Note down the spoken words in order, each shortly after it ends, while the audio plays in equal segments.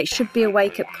It should be a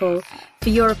wake-up call for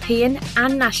European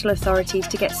and national authorities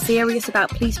to get serious about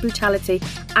police brutality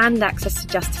and access to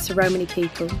justice for Romani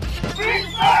people.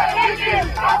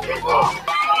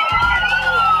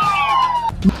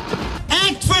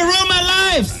 Act for Roma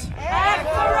lives! Act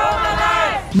for Roma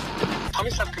lives!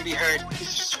 Stanislav can be heard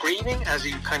screaming as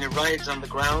he kind of writhes on the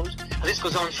ground. And this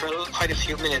goes on for quite a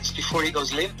few minutes before he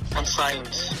goes limp and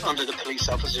silent under the police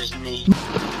officer's knee.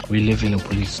 We live in a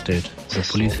police state. The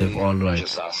police have all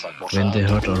rights. When they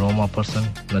hurt a Roma person,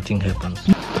 nothing happens.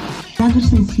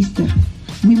 Brothers and sisters,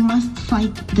 we must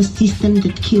fight the system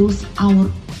that kills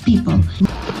our people.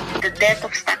 The death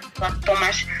of Stanislav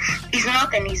Tomáš is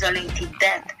not an isolated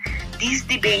death. This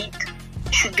debate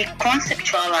should be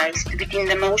conceptualized within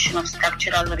the notion of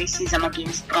structural racism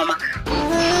against Roma.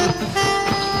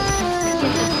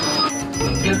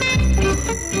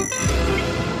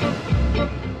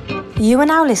 You are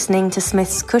now listening to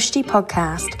Smith's Kushti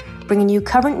podcast, bringing you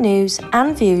current news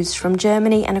and views from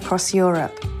Germany and across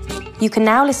Europe. You can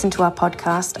now listen to our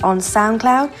podcast on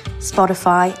SoundCloud,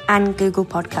 Spotify and Google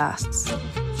Podcasts.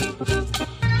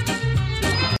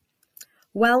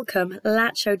 Welcome,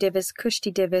 Lacho Divas,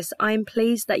 Kushti Divas. I am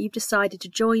pleased that you've decided to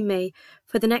join me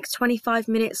for the next 25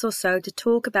 minutes or so to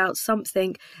talk about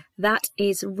something that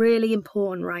is really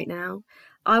important right now.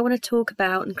 I want to talk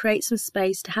about and create some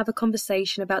space to have a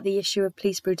conversation about the issue of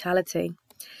police brutality.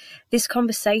 This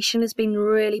conversation has been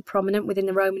really prominent within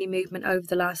the Romani movement over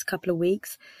the last couple of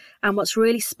weeks. And what's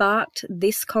really sparked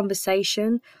this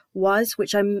conversation was,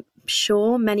 which I'm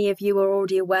sure many of you are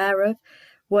already aware of,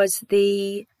 was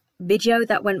the video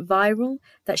that went viral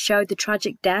that showed the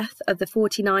tragic death of the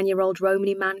 49-year-old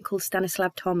Romani man called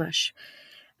Stanislav Tomáš.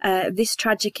 This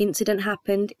tragic incident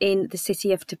happened in the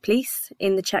city of Teplice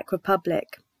in the Czech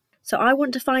Republic. So I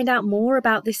want to find out more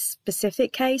about this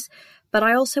specific case, but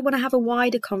I also want to have a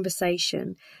wider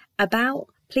conversation about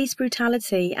police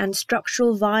brutality and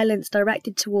structural violence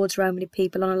directed towards Romani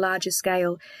people on a larger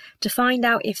scale to find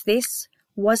out if this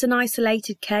was an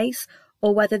isolated case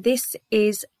or whether this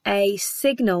is a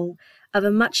signal of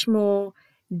a much more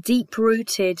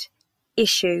deep-rooted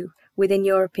issue within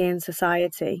European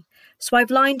society. So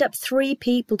I've lined up 3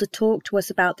 people to talk to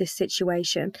us about this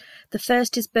situation. The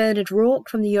first is Bernard Rourke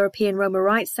from the European Roma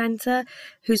Rights Centre,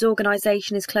 whose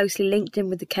organisation is closely linked in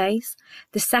with the case.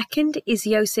 The second is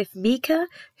Josef Mika,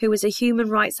 who is a human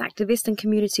rights activist and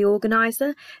community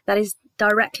organiser that is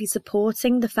directly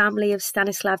supporting the family of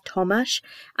Stanislav Tomáš.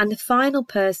 And the final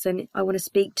person I want to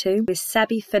speak to is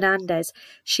Sebi Fernandez.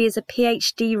 She is a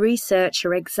PhD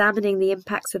researcher examining the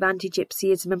impacts of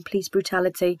anti-Gypsyism and police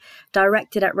brutality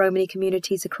directed at Romani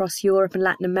communities across Europe and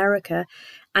Latin America,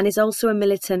 and is also a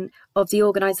militant of the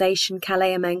organisation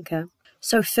Kalea Menka.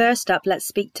 So first up, let's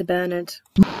speak to Bernard.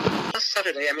 Last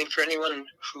Saturday, for anyone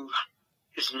who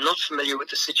is not familiar with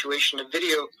the situation, a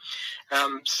video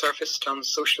surfaced on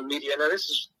social media. Now, this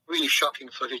is really shocking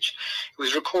footage. It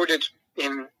was recorded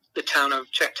in the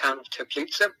Czech town of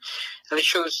Teplice, and it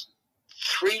shows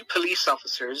 3 police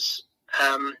officers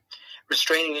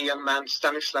restraining a young man,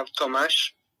 Stanislav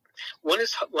Tomáš. One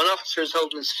officer is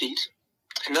holding his feet,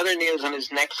 another kneels on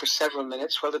his neck for several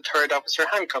minutes, while the third officer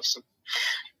handcuffs him.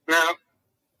 Now,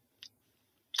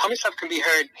 Stanislav can be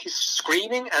heard, he's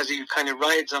screaming as he kind of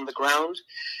writhes on the ground.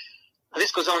 And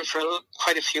this goes on for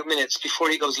quite a few minutes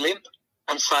before he goes limp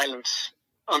and silent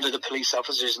under the police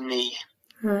officer's knee.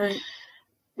 Right.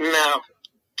 Now,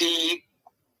 the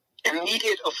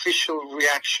immediate official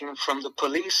reaction from the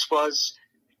police was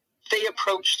they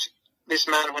approached this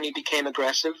man when he became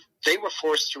aggressive. They were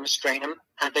forced to restrain him,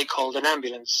 and they called an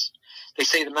ambulance. They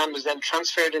say the man was then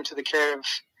transferred into the care of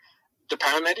the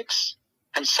paramedics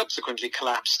and subsequently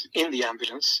collapsed in the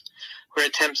ambulance, where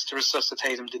attempts to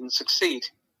resuscitate him didn't succeed.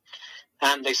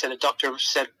 And they said a doctor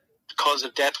said the cause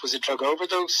of death was a drug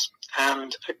overdose,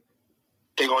 and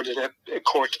they ordered a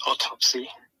court autopsy.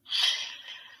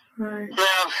 Right.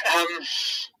 Now,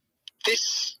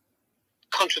 this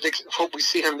contradicts what we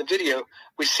see in the video.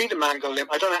 We see the man go limp.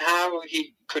 I don't know how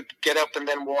he could get up and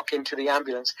then walk into the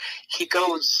ambulance. He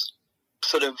goes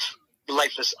sort of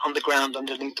lifeless on the ground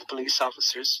underneath the police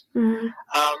officers. Mm-hmm.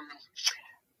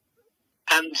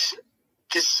 And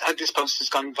this post has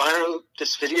gone viral,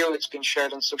 this video. It's been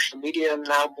shared on social media, and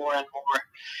now more and more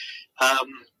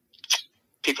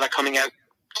people are coming out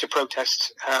to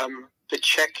protest. The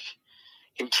Czech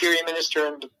Interior Minister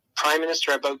and the Prime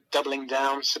Minister are both doubling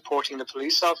down, supporting the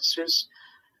police officers.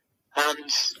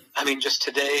 And, just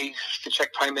today, the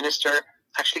Czech Prime Minister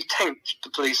actually thanked the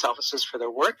police officers for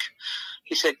their work.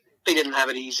 He said they didn't have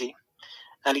it easy.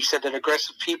 And he said that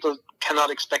aggressive people cannot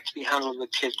expect to be handled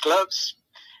with kid gloves,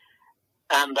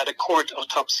 and that a court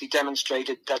autopsy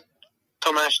demonstrated that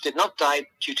Tomáš did not die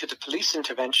due to the police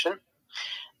intervention.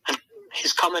 And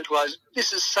his comment was,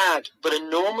 "This is sad, but a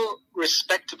normal,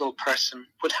 respectable person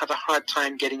would have a hard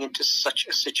time getting into such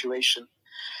a situation."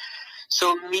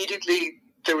 So immediately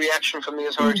the reaction from the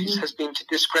authorities has been to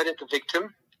discredit the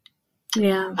victim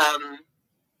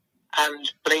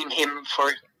and blame him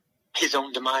for his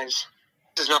own demise.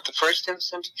 This is not the first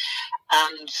incident,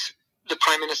 and the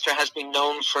Prime Minister has been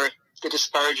known for the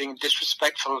disparaging,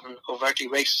 disrespectful and overtly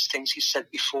racist things he said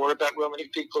before about Romani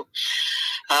people.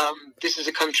 This is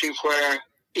a country where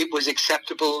it was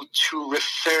acceptable to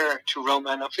refer to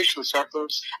Roma in official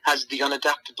circles as the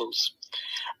unadaptables.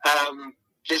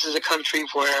 This is a country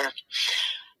where,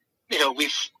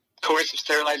 we've coercive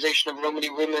sterilization of Romani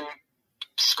women,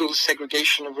 school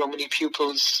segregation of Romani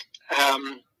pupils.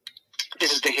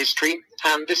 This is the history,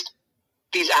 and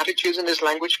these attitudes and this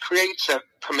language creates a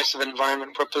permissive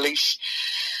environment where police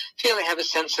feel they have a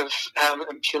sense of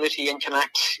impunity and can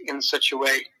act in such a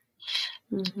way.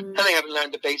 And they haven't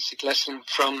learned the basic lesson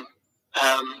from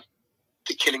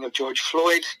the killing of George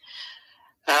Floyd.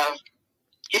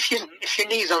 If your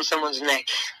knee's on someone's neck,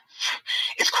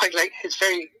 it's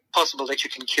very possible that you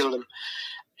can kill them.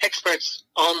 Experts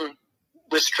on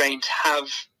restraint have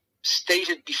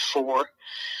stated before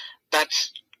that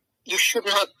you should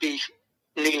not be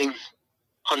kneeling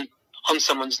on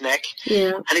someone's neck.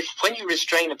 And when you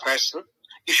restrain a person,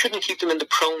 you shouldn't keep them in the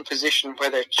prone position where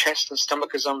their chest and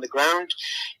stomach is on the ground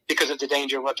because of the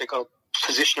danger of what they call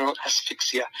positional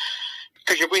asphyxia.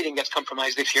 Because your breathing gets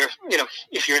compromised if you're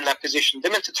in that position.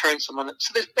 They're meant to turn someone.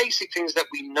 So there's basic things that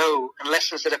we know and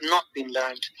lessons that have not been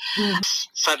learned.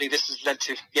 Sadly, this has led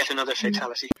to yet another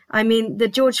fatality. I mean, the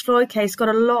George Floyd case got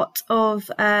a lot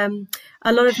of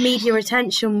media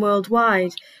attention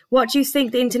worldwide. What do you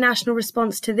think the international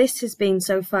response to this has been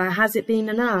so far? Has it been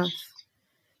enough?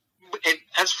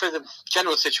 As for the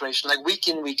general situation, like week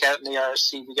in, week out in the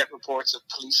IRC, we get reports of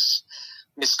police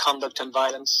misconduct and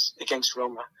violence against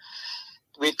Roma.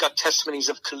 We've got testimonies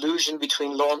of collusion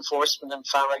between law enforcement and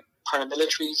far-right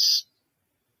paramilitaries,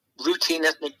 routine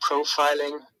ethnic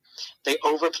profiling. They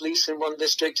over-police in one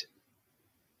district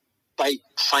by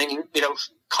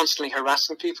constantly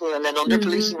harassing people, and then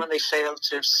under-policing when they fail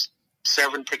to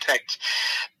serve and protect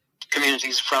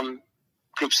communities from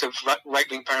groups of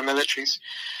right-wing paramilitaries.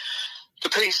 The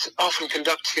police often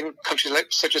conduct in countries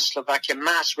such as Slovakia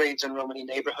mass raids on Romani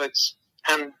neighbourhoods,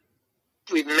 and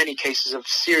we have many cases of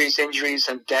serious injuries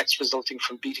and deaths resulting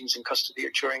from beatings in custody or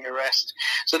during arrest.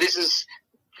 So this is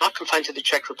not confined to the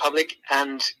Czech Republic,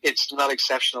 and it's not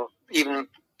exceptional. I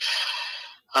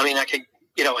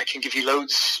can give you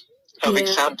loads of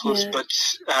examples, but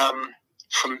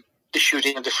from the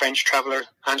shooting of the French traveller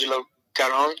Angelo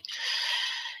Garon,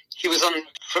 he was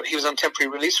on temporary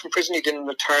release from prison. He didn't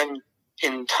return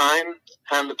in time,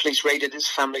 and the police raided his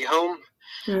family home.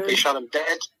 They shot him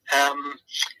dead.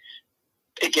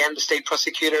 Again, the state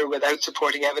prosecutor, without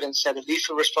supporting evidence, said a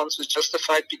lethal response was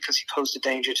justified because he posed a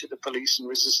danger to the police and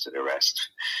resisted arrest.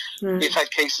 We've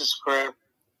had cases where,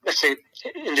 let's say,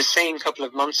 in the same couple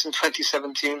of months in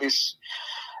 2017, these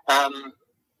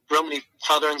Romani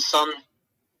father and son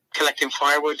collecting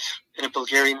firewood in a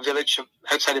Bulgarian village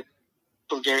outside a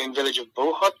Bulgarian village of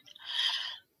Bohut.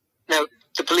 Now,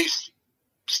 the police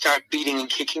start beating and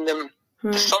kicking them.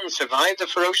 The son survived the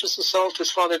ferocious assault.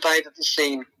 His father died at the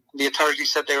scene. The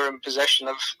authorities said they were in possession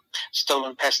of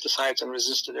stolen pesticides and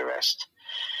resisted arrest.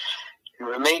 In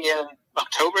Romania, in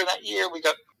October that year, we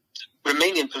got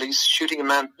Romanian police shooting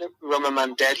a Roma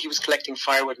man dead. He was collecting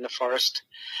firewood in the forest.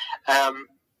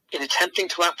 In attempting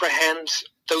to apprehend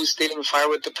those stealing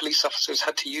firewood, the police officers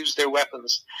had to use their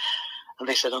weapons. And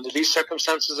they said under these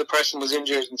circumstances, a person was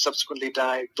injured and subsequently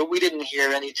died. But we didn't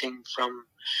hear anything from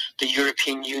the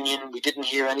European Union. We didn't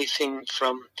hear anything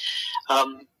from...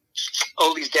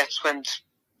 all these deaths went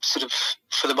sort of,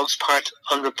 for the most part,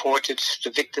 unreported. The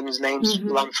victims' names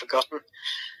long forgotten.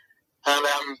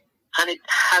 And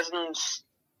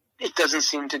it doesn't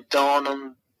seem to dawn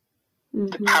on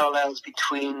the parallels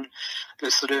between the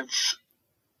sort of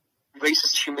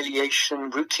racist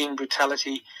humiliation, routine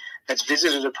brutality that's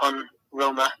visited upon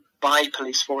Roma by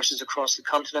police forces across the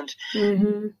continent.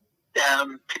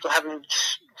 People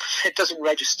it doesn't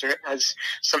register as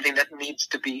something that needs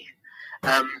to be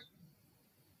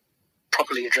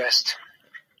properly addressed.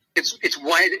 It's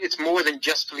wide. It's more than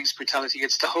just police brutality.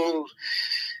 It's the whole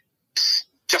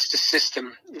justice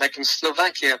system. Like in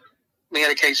Slovakia, we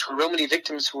had a case where Romani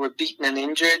victims who were beaten and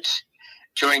injured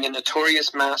during a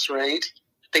notorious mass raid.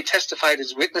 They testified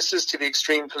as witnesses to the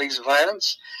extreme police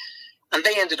violence, and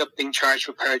they ended up being charged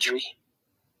with perjury.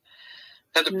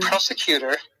 Now, the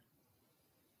prosecutor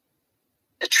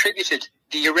attributed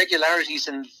the irregularities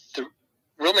in the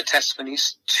Roma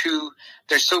testimonies to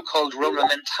their so-called Roma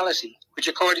mentality, which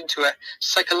according to a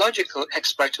psychological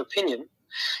expert opinion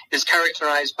is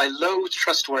characterized by low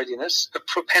trustworthiness, a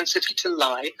propensity to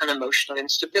lie, and emotional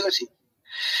instability.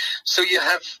 So you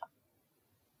have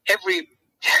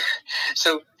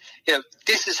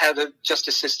this is how the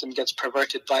justice system gets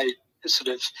perverted by sort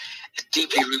of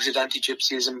deeply rooted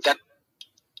anti-Gypsyism, that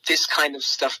this kind of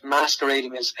stuff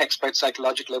masquerading as expert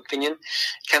psychological opinion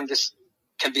can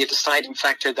be a deciding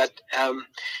factor that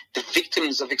the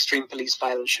victims of extreme police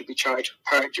violence should be charged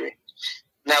with perjury.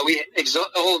 Now,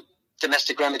 all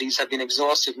domestic remedies have been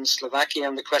exhausted in Slovakia,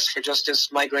 and the quest for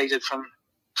justice migrated from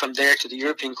there to the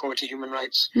European Court of Human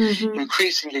Rights. Mm-hmm.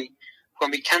 Increasingly,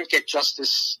 when we can't get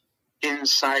justice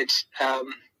inside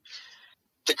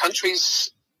the countries,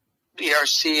 the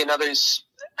ERC and others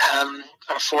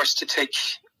are forced to take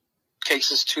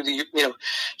cases to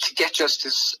to get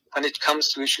justice when it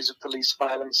comes to issues of police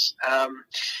violence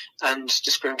and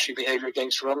discriminatory behaviour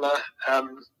against Roma.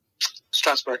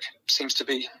 Strasbourg seems to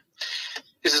be.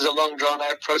 This is a long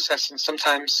drawn-out process, and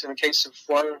sometimes in the case of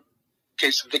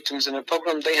victims in a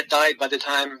pogrom, they had died by the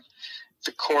time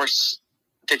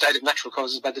they died of natural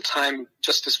causes by the time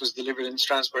justice was delivered in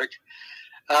Strasbourg.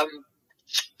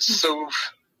 So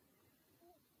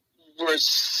we're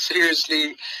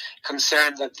seriously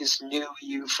concerned that this new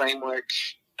EU framework,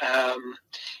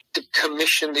 the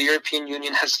Commission, the European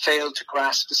Union, has failed to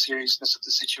grasp the seriousness of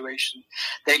the situation.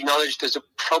 They acknowledge there's a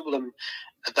problem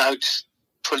about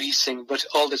policing, but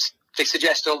they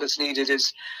suggest all that's needed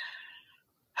is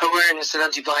awareness and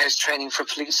anti-bias training for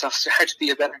police officers, how to be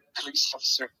a better police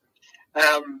officer.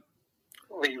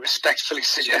 We respectfully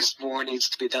suggest more needs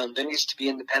to be done. There needs to be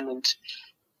independent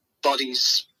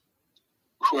bodies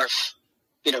who are,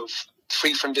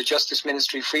 free from the Justice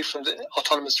Ministry,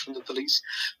 autonomous from the police,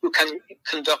 who can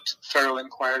conduct thorough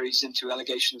inquiries into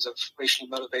allegations of racially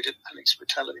motivated police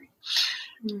brutality.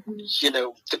 Mm-hmm.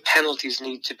 The penalties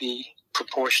need to be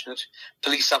proportionate.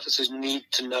 Police officers need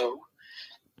to know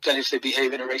that if they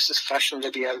behave in a racist fashion,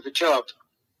 they'll be out of a job.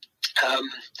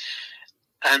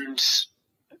 And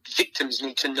victims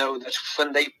need to know that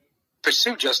when they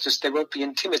pursue justice, they won't be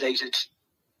intimidated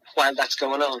while that's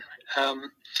going on.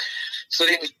 So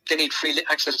they need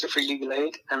access to free legal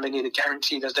aid, and they need a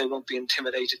guarantee that they won't be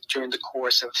intimidated during the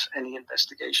course of any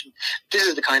investigation. This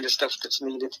is the kind of stuff that's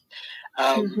needed.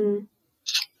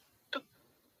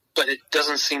 But it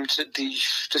doesn't seem to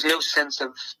there's no sense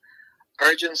of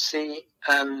urgency,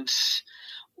 and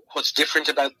what's different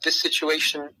about this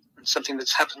situation, and something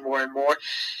that's happened more and more,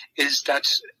 is that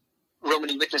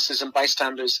Romani witnesses and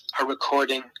bystanders are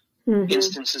recording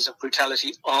instances of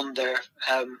brutality on their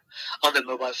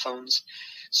mobile phones.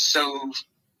 So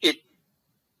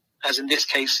as in this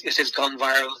case, it has gone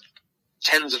viral.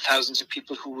 Tens of thousands of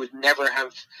people who would never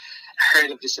have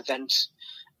heard of this event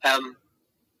are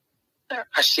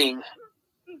seeing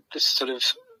this sort of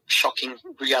shocking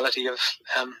reality of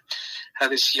how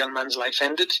this young man's life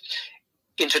ended.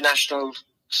 International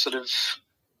sort of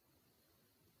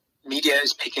media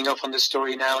is picking up on the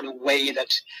story now in a way that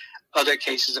other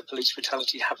cases of police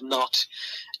brutality have not.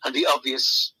 And the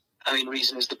obvious,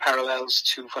 reason is the parallels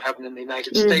to what happened in the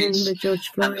United States, the George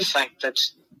Floyd. And the fact that,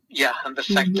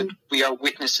 fact that we are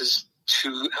witnesses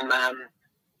to a man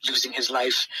losing his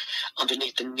life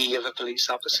underneath the knee of a police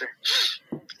officer.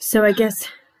 So I guess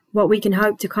what we can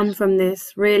hope to come from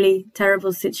this really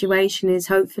terrible situation is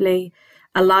hopefully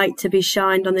a light to be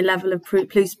shined on the level of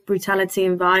police brutality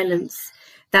and violence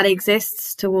that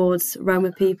exists towards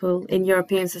Roma people in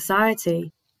European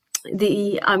society.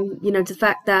 The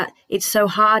fact that it's so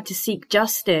hard to seek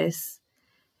justice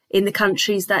in the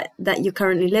countries that you're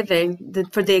currently living,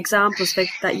 for the examples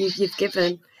that you've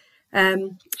given,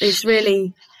 is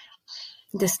really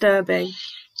disturbing.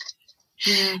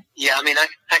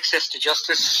 Access to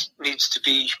justice needs to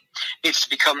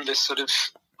become this sort of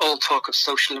all talk of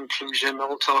social inclusion,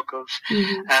 all talk of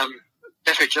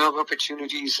better job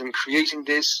opportunities, and creating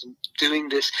this and doing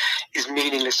this is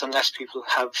meaningless unless people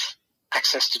have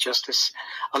access to justice,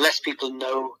 unless people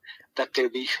know that they'll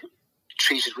be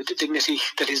treated with the dignity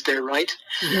that is their right.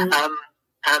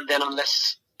 And then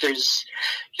unless there's,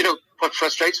 what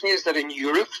frustrates me is that in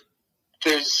Europe,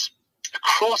 there's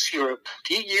across Europe,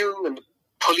 the EU and the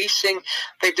policing,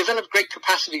 they've developed great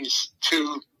capacities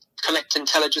to collect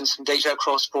intelligence and data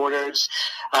across borders,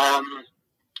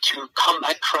 to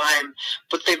combat crime,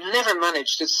 but they've never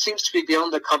managed, it seems to be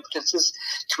beyond their competences,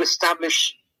 to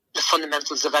establish the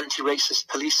fundamentals of anti-racist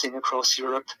policing across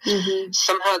Europe.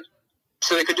 Somehow,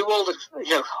 so they could do all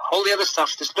the other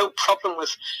stuff. There's no problem with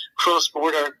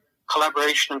cross-border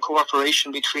collaboration and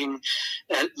cooperation between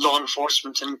law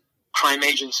enforcement and crime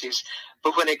agencies.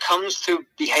 But when it comes to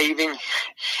behaving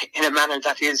in a manner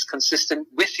that is consistent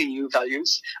with EU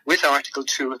values, with Article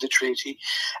 2 of the treaty,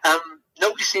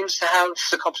 nobody seems to have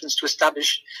the competence to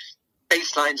establish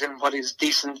baselines in what is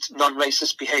decent,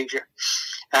 non-racist behaviour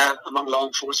among law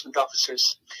enforcement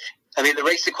officers. I mean, the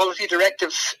Race Equality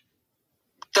Directive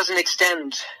doesn't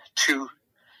extend to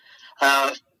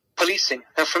policing.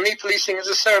 Now, for me, policing is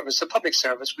a service, a public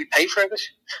service. We pay for it.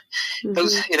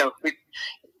 Mm-hmm. It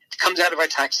comes out of our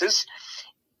taxes.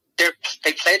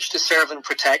 They pledge to serve and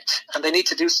protect, and they need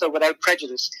to do so without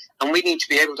prejudice. And we need to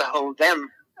be able to hold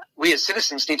them. We as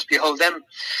citizens need to hold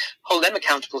them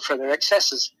accountable for their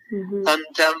excesses. Mm-hmm.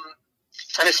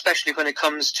 And especially when it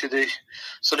comes to the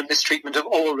sort of mistreatment of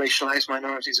all racialized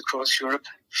minorities across Europe.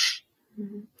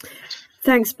 Mm-hmm.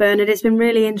 Thanks, Bernard. It's been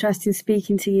really interesting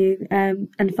speaking to you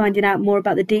and finding out more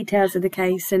about the details of the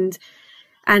case and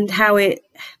how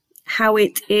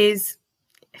it is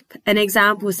an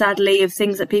example, sadly, of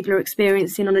things that people are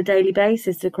experiencing on a daily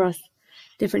basis across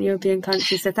different European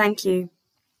countries. So thank you.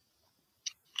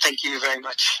 Thank you very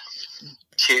much.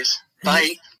 Cheers.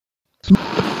 Bye.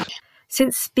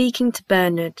 Since speaking to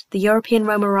Bernard, the European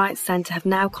Roma Rights Centre have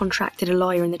now contracted a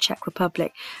lawyer in the Czech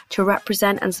Republic to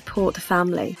represent and support the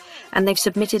family, and they've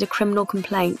submitted a criminal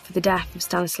complaint for the death of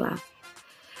Stanislav.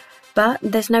 But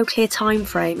there's no clear time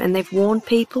frame, and they've warned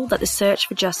people that the search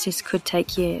for justice could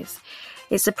take years.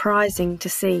 It's surprising to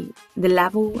see the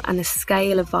level and the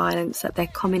scale of violence that they're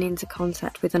coming into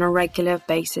contact with on a regular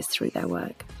basis through their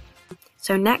work.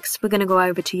 So next, we're going to go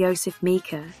over to Josef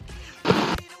Mika.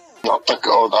 No, tak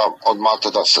on má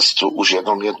teda sestru už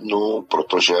jenom jednu,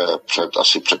 protože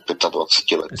asi před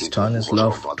 25 lety.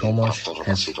 Stanislav Tomáš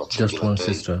has just one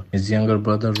sister. His younger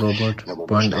brother Robert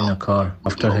burned in a car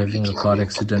after having a car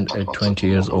accident at 20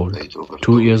 years old.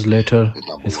 2 years later,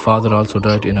 his father also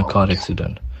died in a car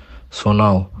accident. So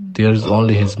now, there is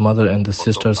only his mother and the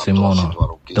sister Simona.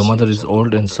 The mother is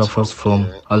old and suffers from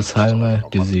Alzheimer's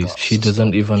disease. She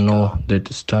doesn't even know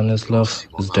that Stanislav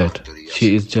is dead.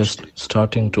 She is just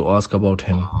starting to ask about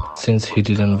him, since he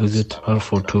didn't visit her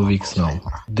for 2 weeks now.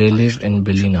 They live in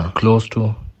Belina, close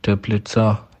to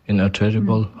Teplica, in a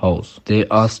terrible house. They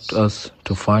asked us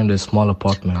to find a small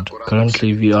apartment.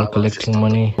 Currently, we are collecting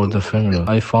money for the funeral.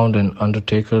 I found an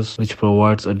undertaker's which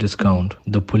provides a discount.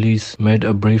 The police made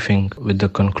a briefing with the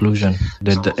conclusion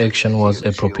that the action was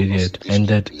appropriate and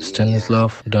that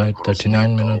Stanislav died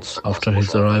 39 minutes after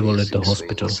his arrival at the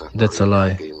hospital. That's a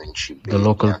lie. The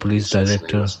local police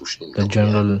director, the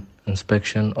general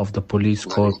inspection of the police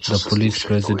corps, the police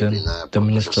president, the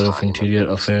Minister of Interior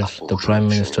Affairs, the Prime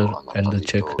Minister and the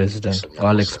Czech president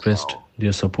all expressed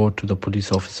their support to the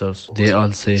police officers. They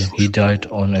all say he died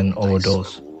on an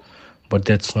overdose. But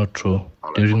that's not true.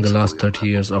 During the last 30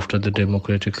 years after the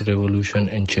democratic revolution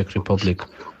in Czech Republic,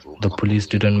 the police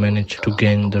didn't manage to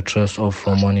gain the trust of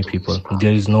Romani people.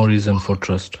 There is no reason for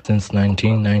trust. Since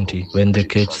 1990, when they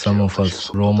catch some of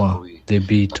us, Roma, they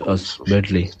beat us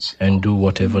badly and do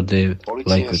whatever they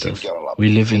like with us. We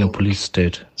live in a police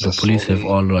state. The police have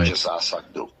all rights.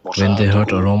 When they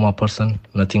hurt a Roma person,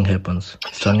 nothing happens.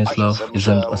 Stanislav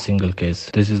isn't a single case.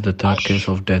 This is the third case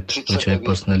of death which I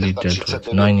personally dealt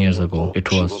with. 9 years ago, it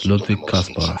was Ludwig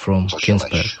Kaspar from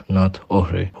Kinsberg, North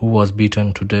Ohre, who was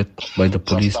beaten to death by the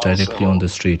police directly on the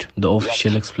street. The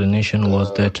official explanation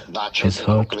was that his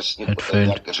heart had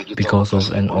failed because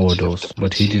of an overdose,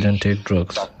 but he didn't take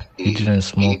drugs. He didn't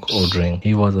smoke or drink.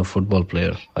 He was a football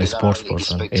player, a sports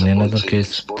person. In another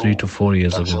case, 3 to 4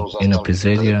 years ago, in a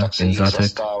pizzeria in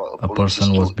Zatek, a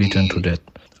person was beaten to death.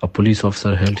 A police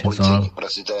officer held his arm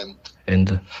and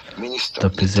the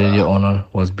pizzeria owner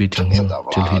was beating him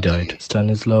till he died.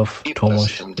 Stanislav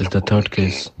Tomáš is the third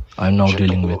case I'm now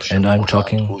dealing with, and I'm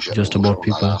talking just about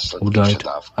people who died.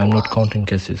 I'm not counting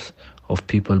cases of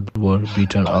people who were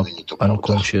beaten up,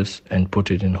 unconscious and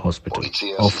put it in hospital.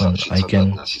 Often I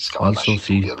can also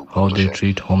see how they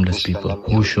treat homeless people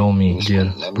who show me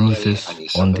their bruises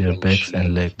on their backs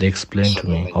and legs. They explain to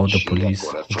me how the police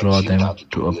draw them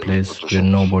to a place where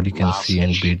nobody can see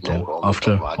and beat them.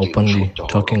 After openly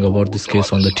talking about this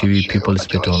case on the TV, people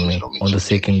spit on me. On the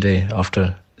second day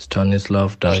after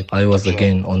Stanislav died, I was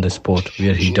again on the spot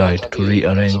where he died to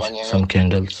rearrange some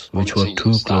candles which were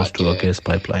too close to a gas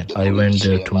pipeline. I went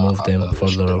there to move them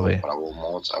further away.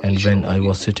 And when I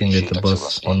was sitting at the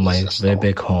bus on my way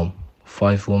back home,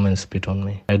 5 women spit on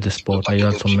me. At the spot, I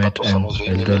also met an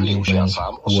elderly man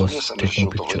who was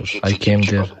taking pictures. I came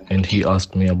there and he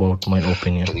asked me about my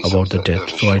opinion about the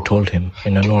death. So I told him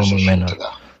in a normal manner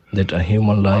that a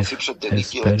human life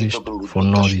has perished for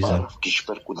no reason.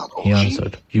 He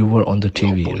answered, "You were on the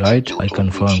TV, right?" I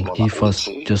confirmed. He first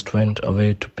just went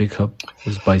away to pick up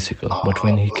his bicycle, but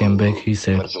when he came back, he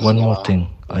said, "One more thing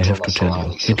I have to tell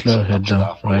you. Hitler had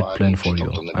the right plan for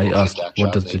you." I asked,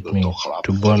 "What does it mean?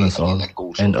 To burn us all?"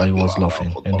 And I was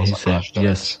laughing. And he said,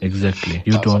 "Yes, exactly.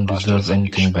 You don't deserve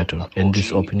anything better." And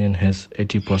this opinion has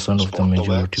 80% of the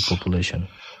majority population.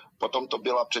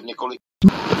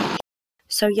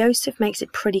 So Joseph makes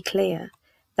it pretty clear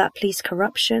that police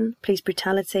corruption, police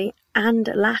brutality, and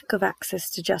lack of access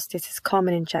to justice is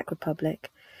common in Czech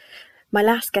Republic. My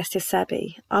last guest is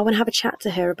Sebi. I want to have a chat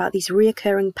to her about these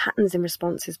reoccurring patterns in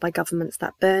responses by governments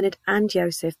that Bernard and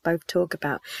Joseph both talk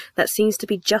about that seems to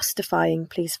be justifying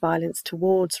police violence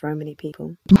towards Romani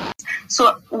people.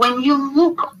 So when you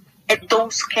look at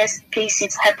those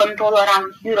cases happened all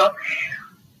around Europe,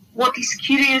 what is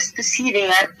curious to see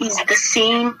there is the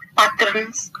same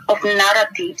patterns of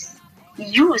narratives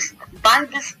used by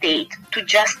the state to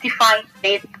justify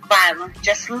state violence.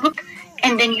 Just look,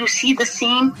 and then you see the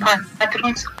same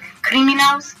patterns: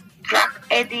 criminals, drug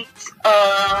addicts,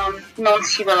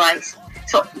 non-civilized.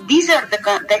 So these are the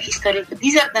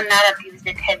narratives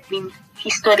that have been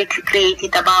historically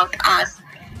created about us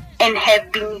and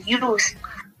have been used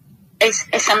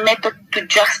as a method to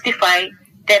justify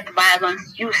that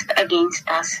violence used against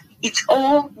us. It's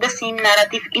all the same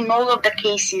narrative in all of the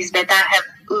cases that I have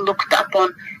looked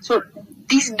upon. So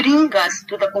this brings us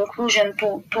to the conclusion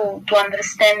to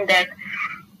understand that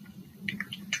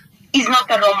it's not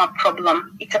a Roma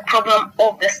problem. It's a problem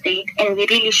of the state, and we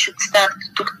really should start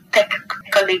to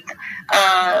tackle it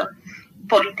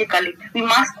politically. We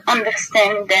must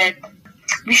understand that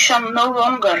we shall no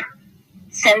longer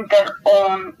center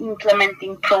on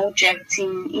implementing projects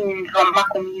in Roma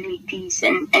communities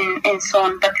and so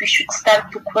on, but we should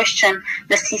start to question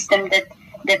the system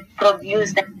that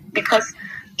produced them. Because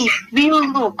if we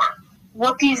look,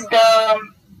 what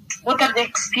are the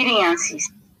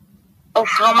experiences of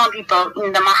Roma people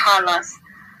in the Mahalas,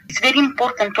 it's very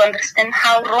important to understand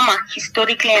how Roma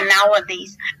historically and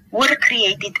nowadays were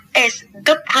created as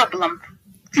the problem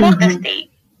for the state.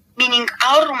 Meaning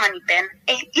our Romani pen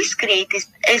is created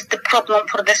as the problem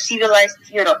for the civilized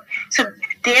Europe. So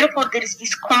therefore there is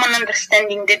this common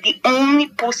understanding that the only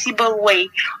possible way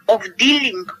of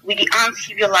dealing with the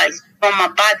uncivilized Roma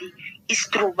body is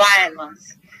through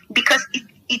violence. Because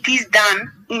it is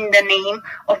done in the name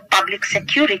of public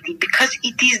security, because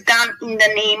it is done in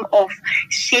the name of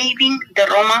saving the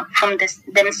Roma from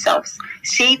themselves,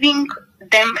 saving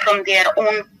them from their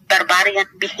own barbarian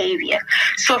behavior.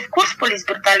 So, of course, police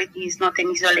brutality is not an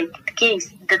isolated case.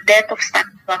 The death of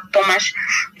Stanislav Tomáš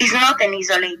is not an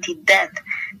isolated death.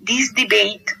 This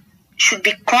debate should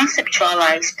be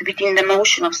conceptualized within the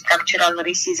notion of structural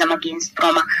racism against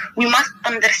Roma. We must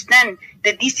understand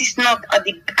that this is not a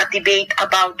debate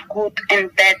about good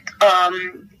and bad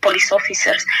police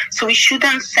officers. So we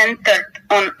shouldn't center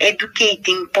on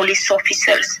educating police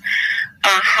officers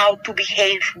how to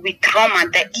behave with Roma.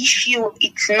 The issue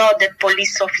it's not that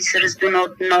police officers do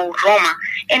not know Roma,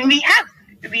 and we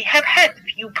have had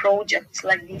few projects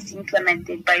like this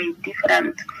implemented by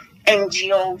different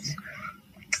NGOs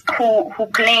who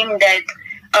claim that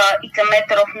it's a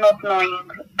matter of not knowing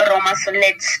Roma, so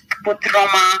let's put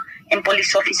Roma and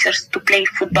police officers to play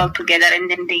football together and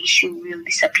then the issue will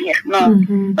disappear. No,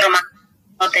 Roma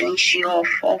is not an issue of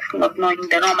not knowing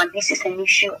the Roma. This is an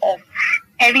issue of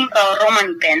having our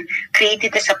Romani pen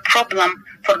created as a problem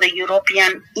for the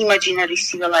European imaginary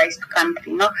civilized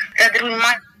country. No? Rather, we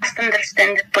must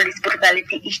understand that police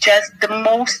brutality is just the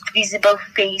most visible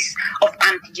face of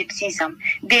anti-Gypsyism.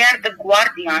 They are the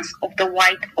guardians of the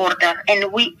white order,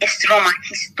 and we as Roma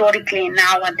historically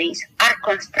nowadays are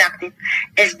constructed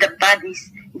as the bodies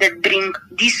that bring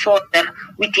disorder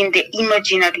within the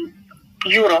imaginary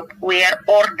Europe where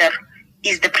order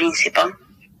is the principle.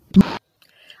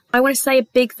 I want to say a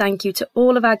big thank you to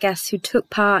all of our guests who took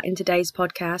part in today's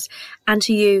podcast and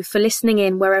to you for listening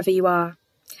in wherever you are.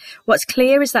 What's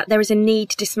clear is that there is a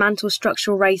need to dismantle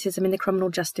structural racism in the criminal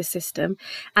justice system,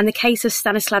 and the case of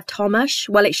Stanislav Tomáš,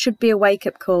 well, it should be a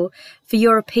wake-up call for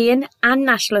European and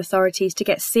national authorities to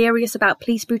get serious about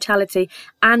police brutality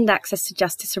and access to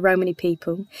justice for Romani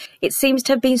people. It seems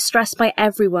to have been stressed by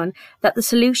everyone that the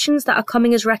solutions that are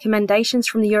coming as recommendations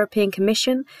from the European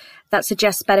Commission that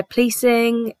suggests better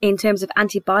policing in terms of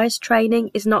anti-bias training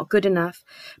is not good enough.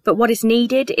 But what is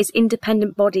needed is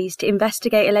independent bodies to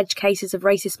investigate alleged cases of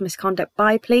racist misconduct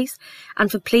by police,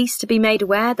 and for police to be made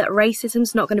aware that racism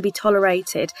is not going to be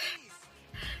tolerated.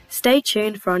 Stay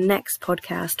tuned for our next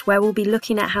podcast, where we'll be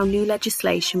looking at how new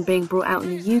legislation being brought out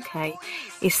in the UK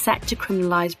is set to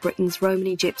criminalise Britain's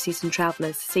Romani gypsies and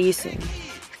travellers. See you soon.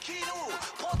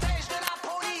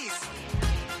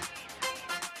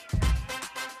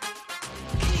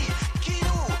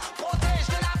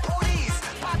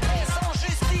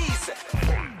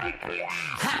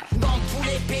 Dans tous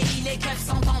les pays, les keufs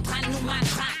sont en train de nous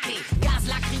matraquer. Gaz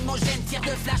lacrymogène, tir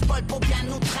de flashball pour bien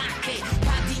nous traquer.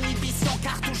 Pas d'inhibition,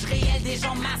 cartouche réelle, des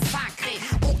gens massacrés.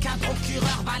 Aucun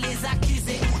procureur va les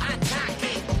accuser ou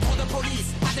attaquer. Trop de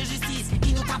police, pas de justice.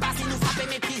 Ils nous tabassent, ils nous frappent et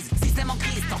méprisent. Système en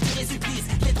crise, torture et supplice.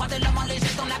 Les droits de l'homme on les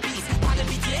jette dans la piste. Pas de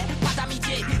pitié, pas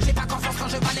d'amitié. J'ai pas confiance quand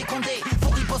je vais les compter.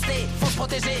 Faut riposter, faut se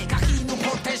protéger. Car qui nous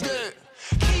protège de...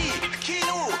 Qui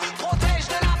nous protège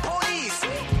de la police?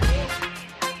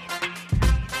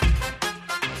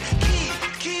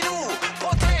 Qui nous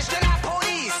protège de la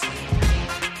police?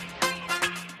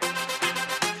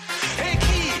 Et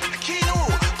qui nous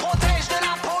protège de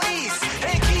la police?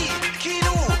 Et qui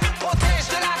nous protège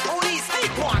de la police?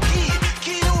 Dites-moi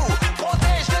qui nous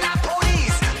protège de la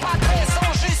police? Pas de paix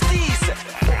sans justice.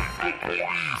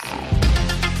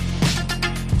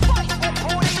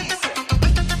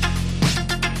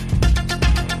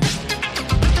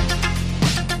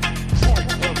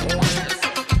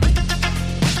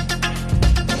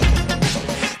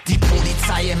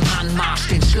 Im Anmarsch,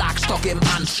 den Schlagstock im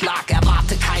Anschlag,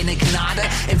 erwarte keine Gnade,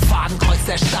 im Fadenkreuz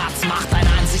der Staatsmacht, deine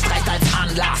Ansicht reicht als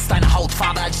Anlass, deine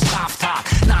Hautfarbe als Straftat,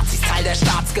 Nazis Teil der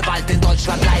Staatsgewalt, in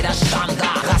Deutschland leider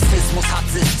Standard, Rassismus hat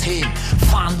System,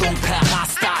 Fahndung per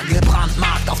Raster,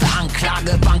 gebrandmarkt auf der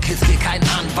Anklagebank, hilft dir kein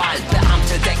Anwalt,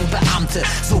 Beamte decken Beamte,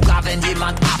 sogar wenn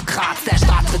jemand abkratzt, der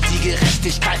Staat tritt die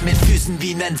Gerechtigkeit mit Füßen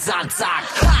wie nen Sandsack.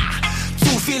 Ha!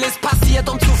 Zu viel ist passiert,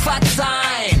 um zu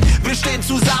verzeihen. Wir stehen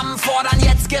zusammen, fordern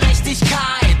jetzt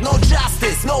Gerechtigkeit. No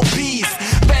justice, no peace,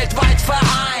 weltweit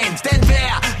vereint. Denn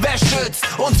wer schützt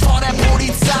uns vor der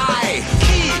Polizei?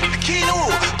 Qui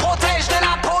nous protège de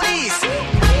la police?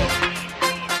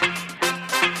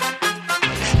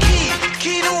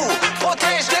 Qui nous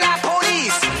protège de la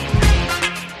police?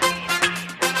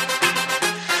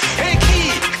 Et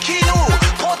qui nous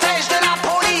protège de la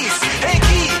police? Et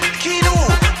qui nous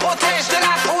protège de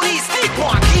la police?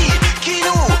 Dites-moi qui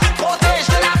nous protège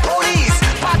de la police?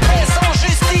 Pas de paix sans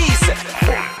justice.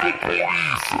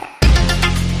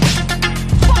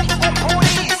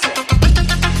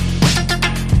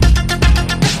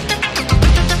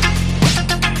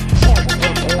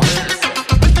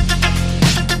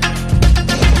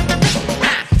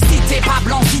 Si t'es pas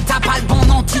blanc, si t'as pas le bon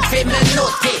nom, tu te fais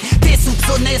menotter. T'es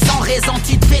soupçonné sans raison,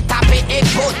 tu te fais taper et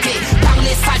botter. Par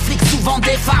les sales flics, souvent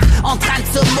des femmes en train de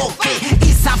se moquer.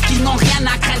 Ils savent qu'ils n'ont rien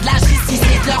à craindre, la justice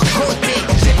est de leur côté.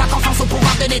 J'ai pas confiance au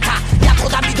pouvoir de l'État, y'a trop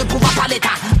d'abus de pouvoir par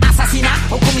l'État. Assassinat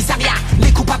au commissariat,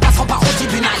 les coupables passeront par au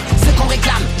tribunal. Ce qu'on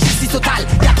réclame, justice totale,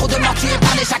 y'a trop de morts tués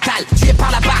par les chacals. Tués par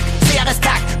la BAC, CRS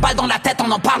tac, balle dans la tête, on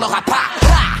n'en parlera pas.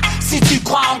 Si tu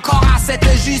crois encore à cette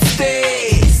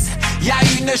justice, y'a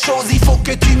une chose, il faut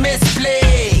que tu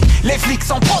m'expliques. Les flics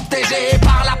sont protégés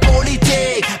par la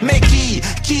politique.